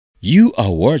You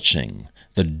are watching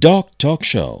the DocTalk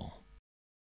show.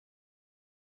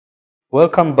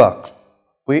 Welcome back.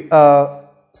 We are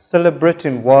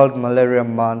celebrating World Malaria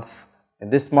Month in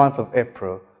this month of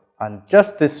April, and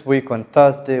just this week on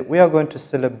Thursday, we are going to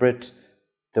celebrate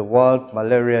the World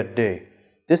Malaria Day.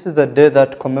 This is the day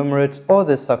that commemorates all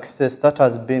the success that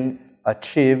has been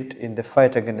achieved in the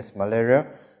fight against malaria,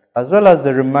 as well as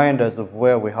the reminders of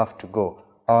where we have to go,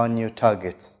 our new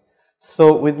targets.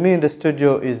 So with me in the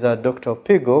studio is Dr.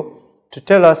 Pigo to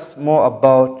tell us more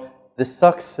about the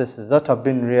successes that have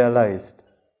been realized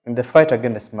in the fight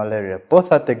against malaria,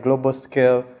 both at the global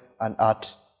scale and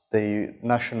at the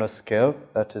national scale,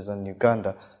 that is on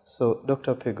Uganda. So,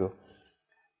 Dr. Pigo,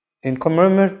 in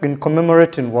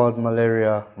commemorating World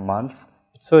Malaria Month,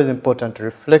 it's always important to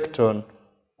reflect on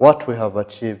what we have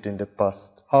achieved in the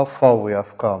past, how far we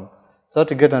have come, so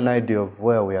to get an idea of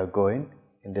where we are going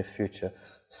in the future.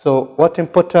 So, what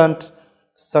important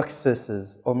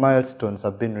successes or milestones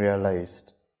have been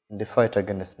realized in the fight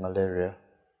against malaria?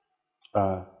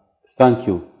 Thank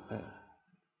you.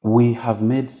 We have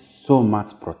made so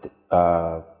much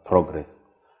progress.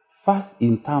 First,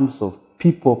 in terms of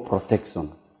people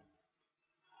protection,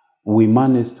 we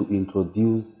managed to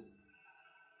introduce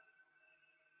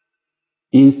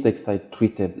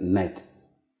insecticide-treated nets.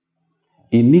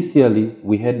 Initially,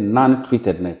 we had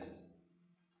non-treated nets.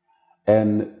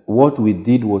 And what we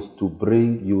did was to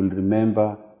bring, you will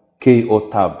remember,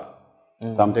 KO tab.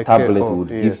 Some tablet we would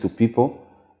give to people,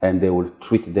 and they will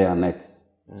treat their nets.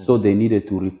 So they needed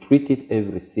to retreat it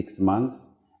every 6 months,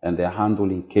 and they're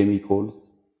handling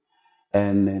chemicals.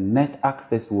 And net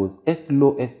access was as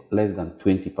low as less than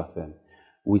 20%.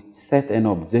 We set an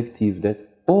objective that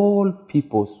all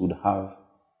people should have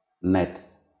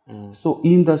nets. So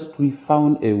industry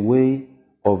found a way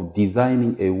of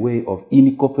designing a way of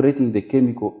incorporating the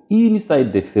chemical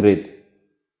inside the thread.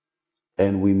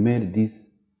 And we made this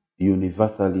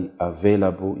universally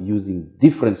available using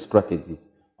different strategies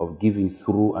of giving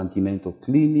through antenatal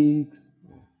clinics,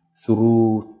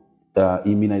 through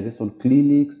immunization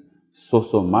clinics,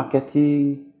 social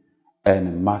marketing,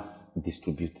 and mass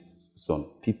distributors.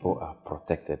 So people are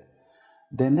protected.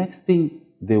 The next thing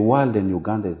the world and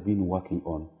Uganda has been working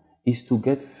on is to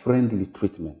get friendly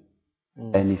treatment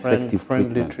and effective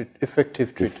treatment.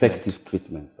 Effective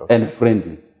treatment. And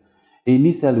friendly.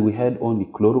 Initially, we had only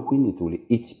chloroquine. It will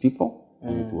eat people,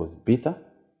 and it was bitter.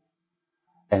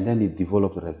 And then it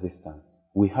developed resistance.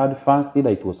 We had fancy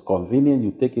that it was convenient.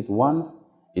 You take it once,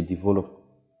 it developed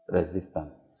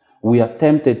resistance. We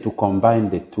attempted to combine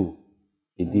the two.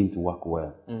 It didn't work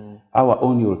well. Our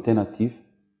only alternative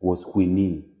was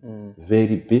quinine.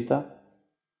 Very bitter,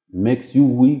 makes you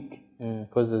weak.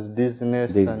 Causes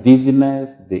dizziness.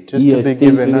 The just to be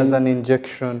given as an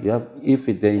injection. Yeah, if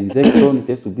the injection, it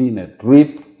has to be in a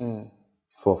drip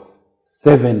for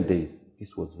 7 days.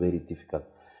 This was very difficult.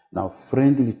 Now,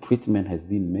 friendly treatment has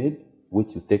been made,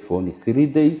 which you take for only 3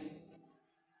 days.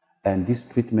 And this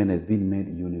treatment has been made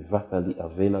universally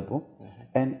available.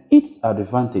 And its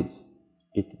advantage,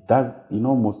 it does,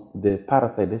 the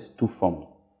parasite has 2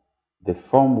 forms. The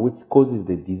form which causes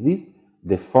the disease,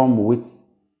 the form which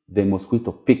the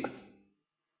mosquito picks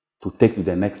to take to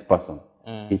the next person.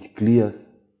 It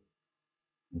clears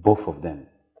both of them.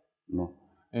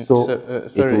 So,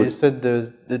 sorry, you said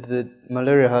the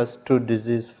malaria has 2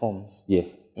 disease forms. Yes.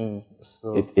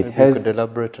 So it has, you could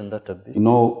elaborate on that a bit.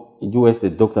 You as the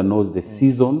doctor knows the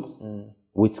seasons,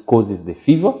 which causes the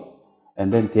fever,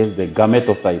 and then it has the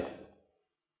gametocytes,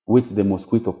 which the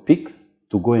mosquito picks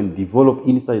to go and develop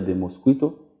inside the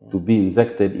mosquito to be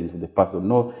injected into the person.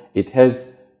 No, it has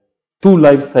 2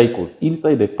 life cycles,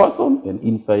 inside the person and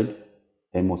inside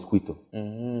a mosquito.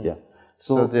 Yeah.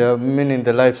 So they are meaning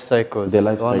the life cycles, the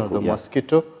life one cycle, of the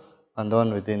mosquito and the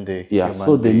one within the human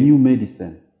so the being. new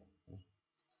medicine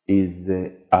is,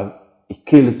 it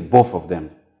kills both of them.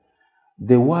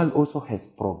 The world also has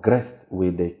progressed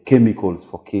with the chemicals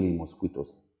for killing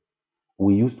mosquitoes.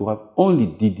 We used to have only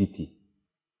DDT,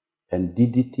 and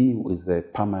DDT is a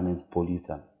permanent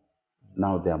pollutant.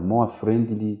 Now there are more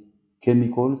friendly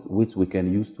chemicals which we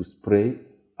can use to spray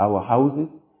our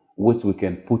houses, which we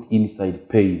can put inside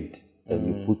paint and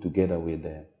you put together with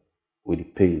the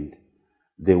paint.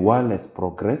 The world has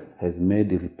progressed, has made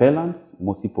repellents.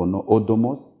 Most people know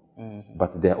Odomos,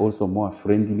 but there are also more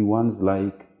friendly ones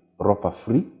like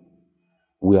Ropa-Free.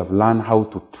 We have learned how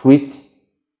to treat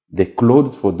the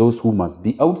clothes for those who must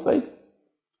be outside.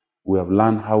 We have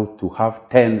learned how to have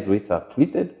tents which are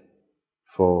treated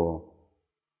for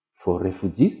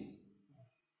refugees.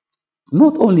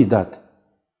 Not only that,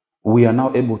 we are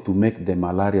now able to make the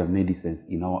malaria medicines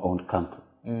in our own country.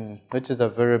 Which is a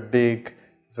very big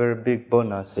Very big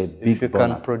bonus. A big if you can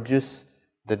bonus. produce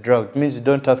the drug, it means you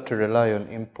don't have to rely on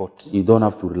imports. You don't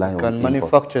have to rely on You can imports.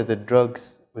 manufacture the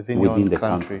drugs within your own the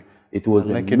country. It was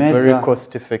and a make it major, very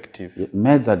cost effective.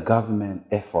 major government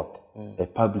effort, a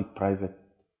public-private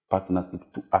partnership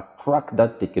to attract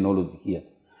that technology here.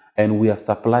 And we are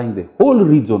supplying the whole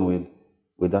region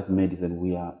with that medicine.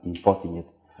 We are importing it.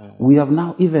 We have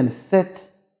now even set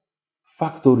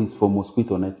factories for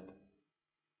mosquito net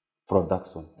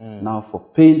production. Now for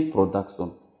paint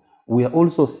production. We are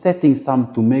also setting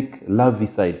some to make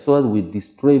larvicide so that we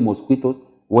destroy mosquitoes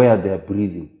where they are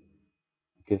breathing.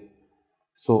 Okay,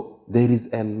 so there is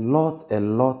a lot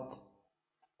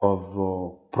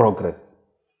of progress.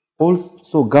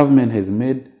 Also, government has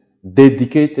made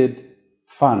dedicated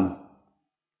funds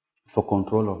for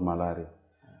control of malaria.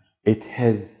 It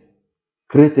has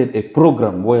created a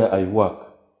program where I work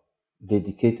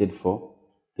dedicated for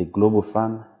the Global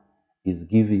Fund is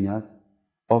giving us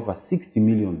over $60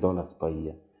 million per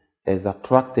year, has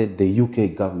attracted the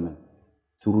UK government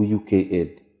through UK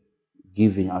aid,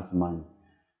 giving us money,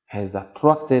 has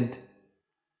attracted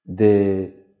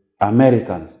the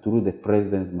Americans through the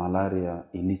President's Malaria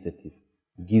Initiative,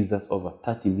 gives us over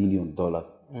 $30 million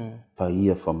per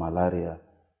year for malaria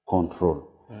control.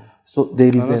 So there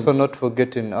is and also not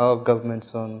forgetting our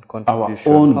government's own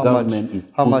contribution. Our own government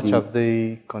is how much have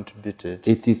they contributed?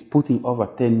 It is putting over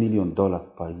 $10 million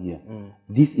per year.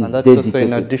 This is and that's dedicated. also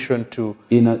in addition to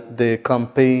the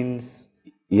campaigns,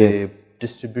 the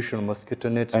distribution of mosquito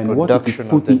nets, and production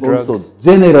what it is of the drugs. Also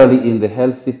generally in the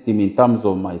health system, in terms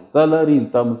of my salary,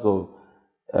 in terms of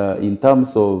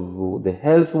the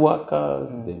health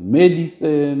workers, the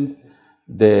medicines,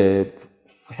 the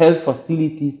health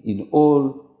facilities in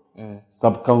all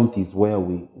sub-counties where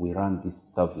we run this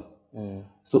service.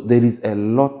 So there is a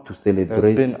lot to celebrate.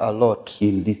 There's been a lot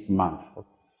in this month.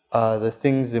 The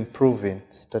things improving,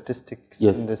 statistics.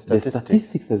 Yes, in the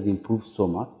statistics has improved so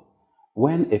much.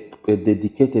 When a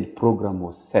dedicated program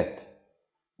was set,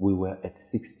 we were at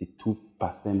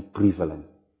 62%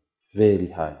 prevalence, very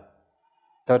high.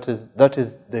 That is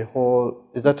the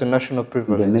whole, is that a national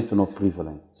prevalence? The national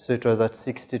prevalence. So it was at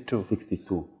 62.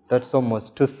 62. That's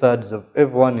almost 2/3 of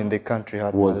everyone in the country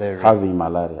was having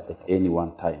malaria at any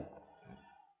one time.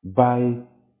 By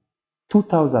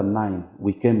 2009,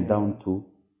 we came down to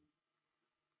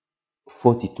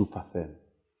 42%.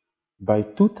 By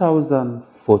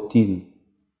 2014,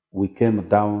 we came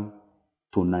down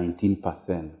to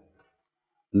 19%.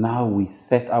 Now we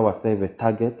set ourselves a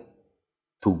target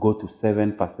to go to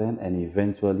 7% and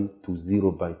eventually to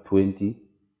 0 by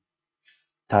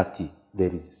 2030.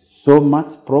 There is so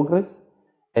much progress.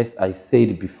 As I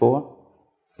said before,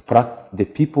 the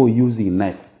people using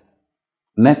net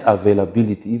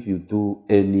availability, if you do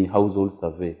any household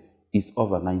survey, is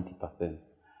over 90%.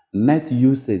 Net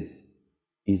usage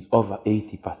is over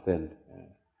 80%.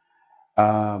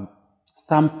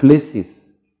 Some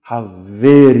places have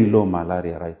very low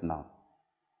malaria right now.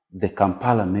 The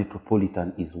Kampala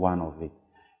metropolitan is one of it.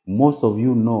 Most of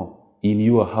you know in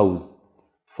your house,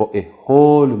 for a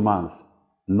whole month,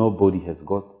 nobody has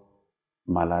got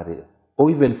malaria. Or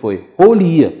even for a whole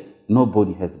year,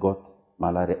 nobody has got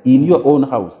malaria in your own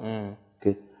house.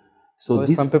 Okay, so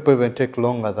some people even take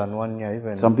longer than 1 year,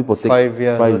 even some people take 5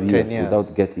 years or 10 years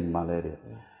without getting malaria.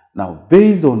 Now,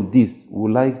 based on this, we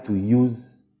would like to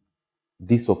use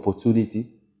this opportunity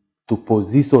to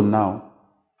position now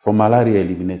for malaria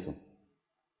elimination.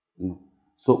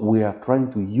 So we are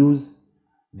trying to use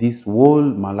this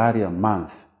World Malaria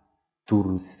Month to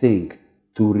rethink,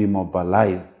 to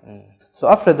remobilize. So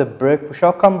after the break, we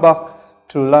shall come back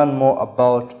to learn more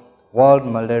about World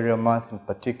Malaria Month in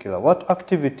particular. What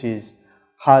activities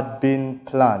had been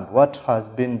planned? What has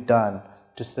been done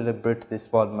to celebrate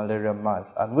this World Malaria Month?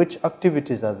 And which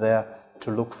activities are there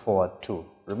to look forward to?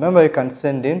 Remember, you can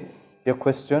send in your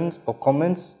questions or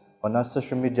comments on our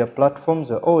social media platforms.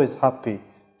 We're always happy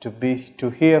to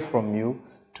hear from you,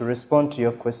 to respond to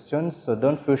your questions. So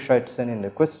don't feel shy to send in the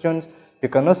questions. You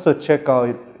can also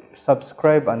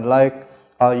subscribe and like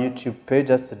our YouTube page.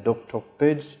 That's the DocTalk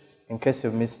page. In case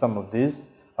you missed some of these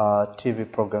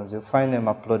TV programs, you'll find them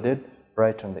uploaded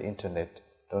right on the internet.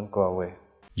 Don't go away.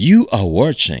 You are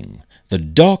watching the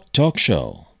DocTalk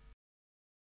Show.